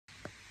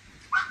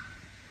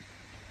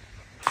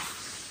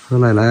和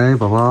奶奶、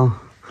宝宝，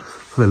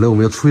和奶奶我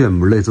们要出远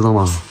门了，知道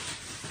吗？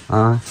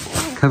啊，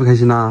开不开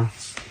心呐？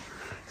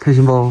开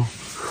心不？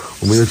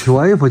我们要去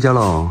外婆家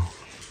了。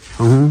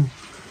嗯，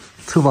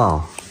吃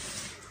饱，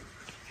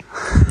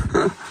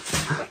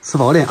吃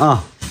饱点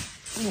啊。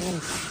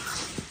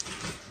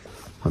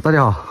好，大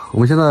家好，我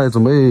们现在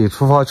准备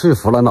出发去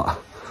湖南了。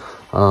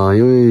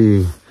因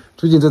为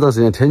最近这段时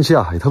间天气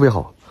啊也特别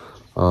好，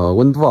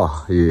温度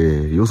啊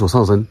也有所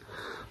上升。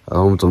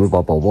我们准备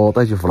把宝宝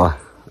带去湖南。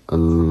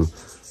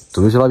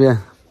准备去那边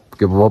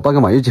给宝宝办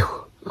个满月酒。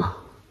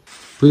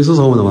终于收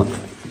拾好我的吗？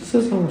收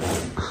拾好了。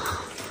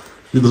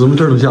你都这么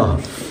点东西啊？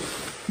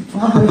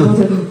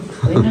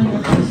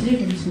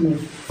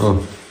哦，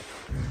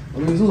我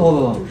给你收拾好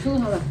了。收拾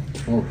好了。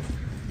哦。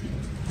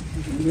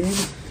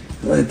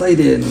来带一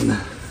点，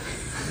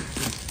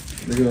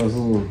那个是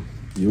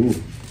油。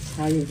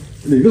茶叶。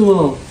哪个是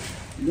吗？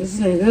这是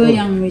那个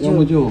杨梅酒。杨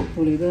梅酒。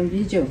和那个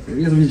米酒。这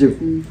个也是米酒。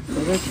那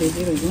个切的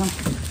那个嘛。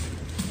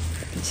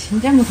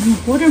亲家我他们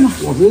喝点嘛。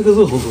哇，这个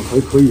肉好吃，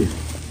还可以。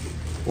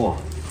哇，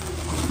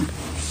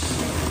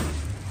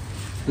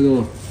这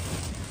个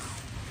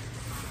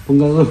风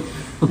干肉。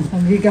还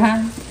没干。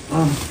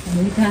啊，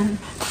还没干。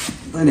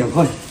带2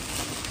块。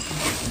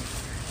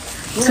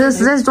这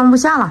实在是装不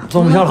下了，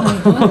装不下了，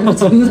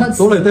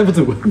多了也带不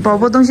走。宝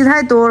宝东西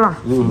太多了，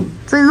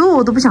这肉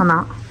我都不想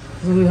拿。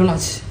肉要拿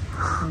起。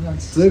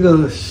这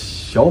个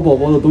小宝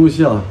宝的东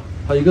西啊，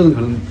他一个人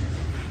可能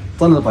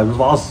占了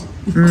80%。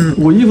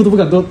我衣服都不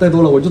敢带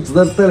多了，我就只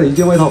带了1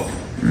件外套。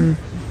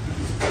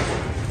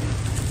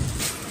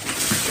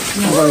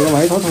我把那个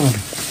外套穿了。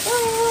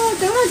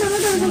走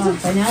了。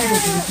大家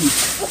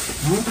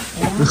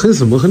你哼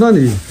什么哼啊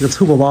你？这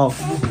臭宝宝。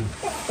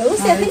都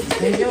是很。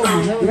一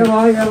个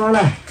抱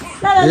来。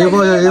来，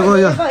抱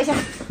一下。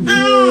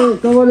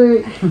搞我的，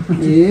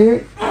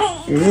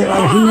那个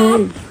兄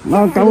弟，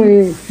那各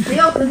位。不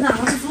要跟上，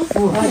我是舒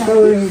服。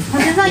各位。他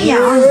身上痒。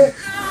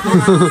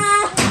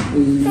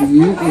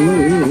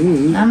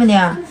哪没的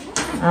啊？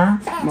啊？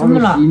怎么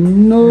了？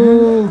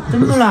怎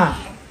么了？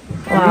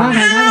哇！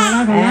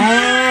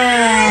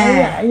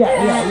哎呀！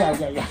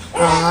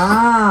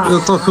啊！又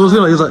遭瞌睡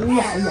了，又在。走。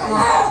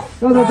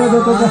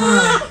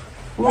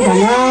我看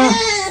看。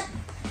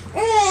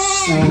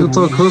又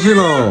遭瞌睡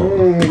了。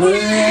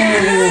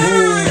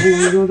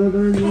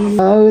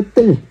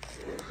对，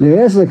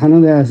那是看到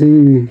的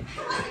是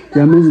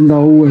专门人老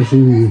外声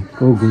音，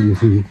高个的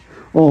声音。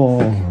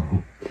哦。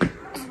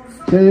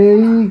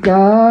最高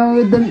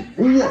灯，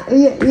哎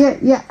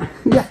呀，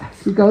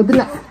最高灯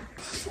了。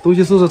东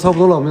西收拾差不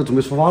多了，我们要准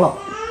备出发了。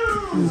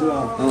是吧？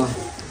啊。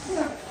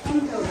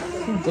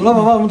走了，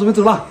宝宝，我们准备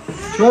走了，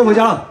去外婆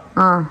家了。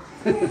啊。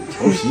调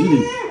皮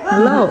你。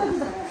Hello。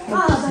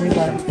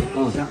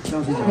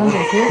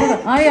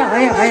哎呀！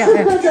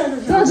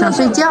想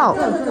睡觉。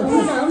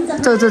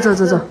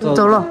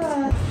走了。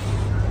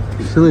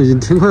现在已经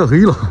天快要黑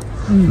了，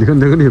你看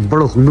那个脸包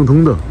都红彤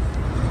彤的。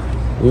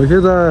我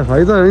现在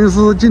还在恩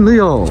施境内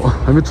哦，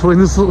还没出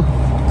恩施。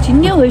今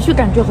天回去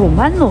感觉好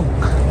慢哦。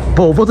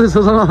宝宝在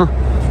车上啊。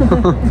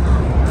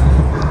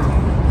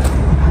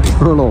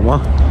老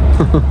妈。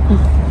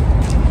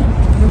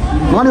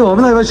哪里我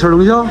们那边吃点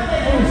东西啊？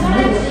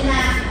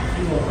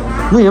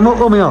弄盐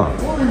没有？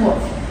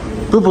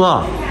都不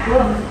啊？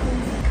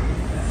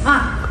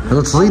啊。还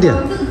是吃一点。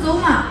这个粥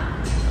嘛，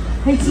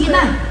还有鸡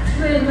蛋，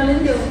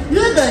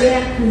热的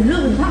嘞，很热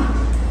很烫。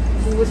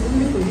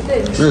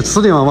哎，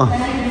吃点嘛。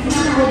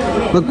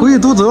那贵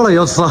肚子饿了也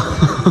要吃啊。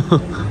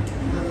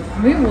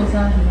没我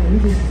噻，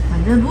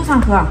反正路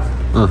上喝。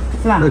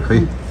是吧？那可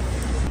以。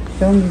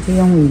小米这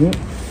样味的。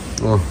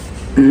哦。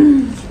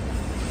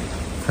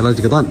还来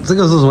几个蛋，这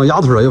个是什么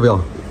鸭腿啊？要不要？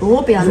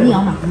我不要，你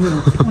要嘛？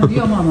你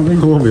要嘛？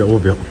我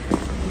不要。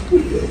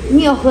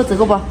你要喝这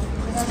个不？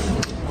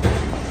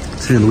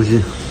吃点东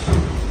西，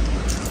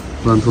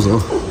不然肚子饿。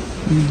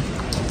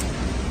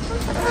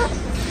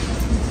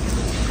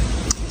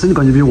这里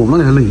感觉比我们那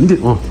里还冷一点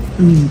哦。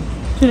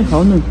这里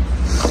好冷。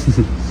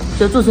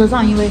就坐车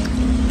上，因为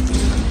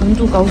温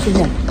度高现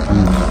在。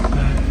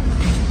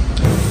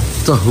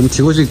走，我们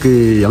提过去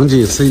给杨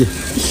姐吃一点。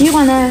喜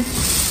欢呢？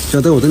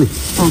就在我这里。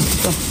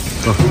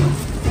走。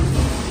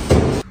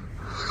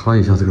看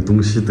一下这个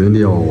东西得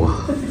了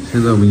啊！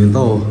现在我们已经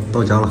到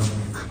家了，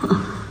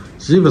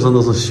基本上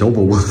都是小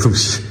宝宝的东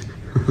西。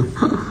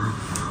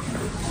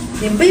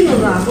连被子都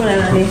拿过来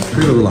了的。被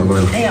子都拿过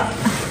来了。哎呀，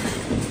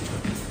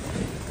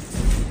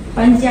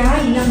搬家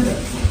一样的。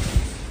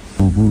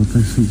宝宝在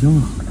睡觉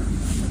啊，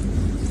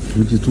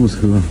估计坐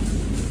车啊，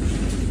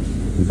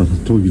我把他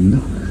坐晕了。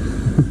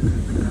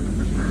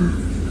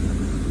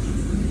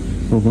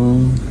宝宝，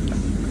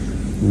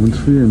我们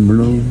出远门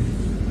喽！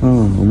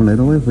我们来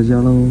到外婆家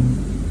喽，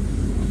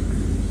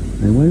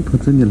来外婆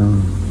这里了。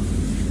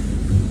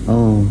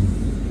哦。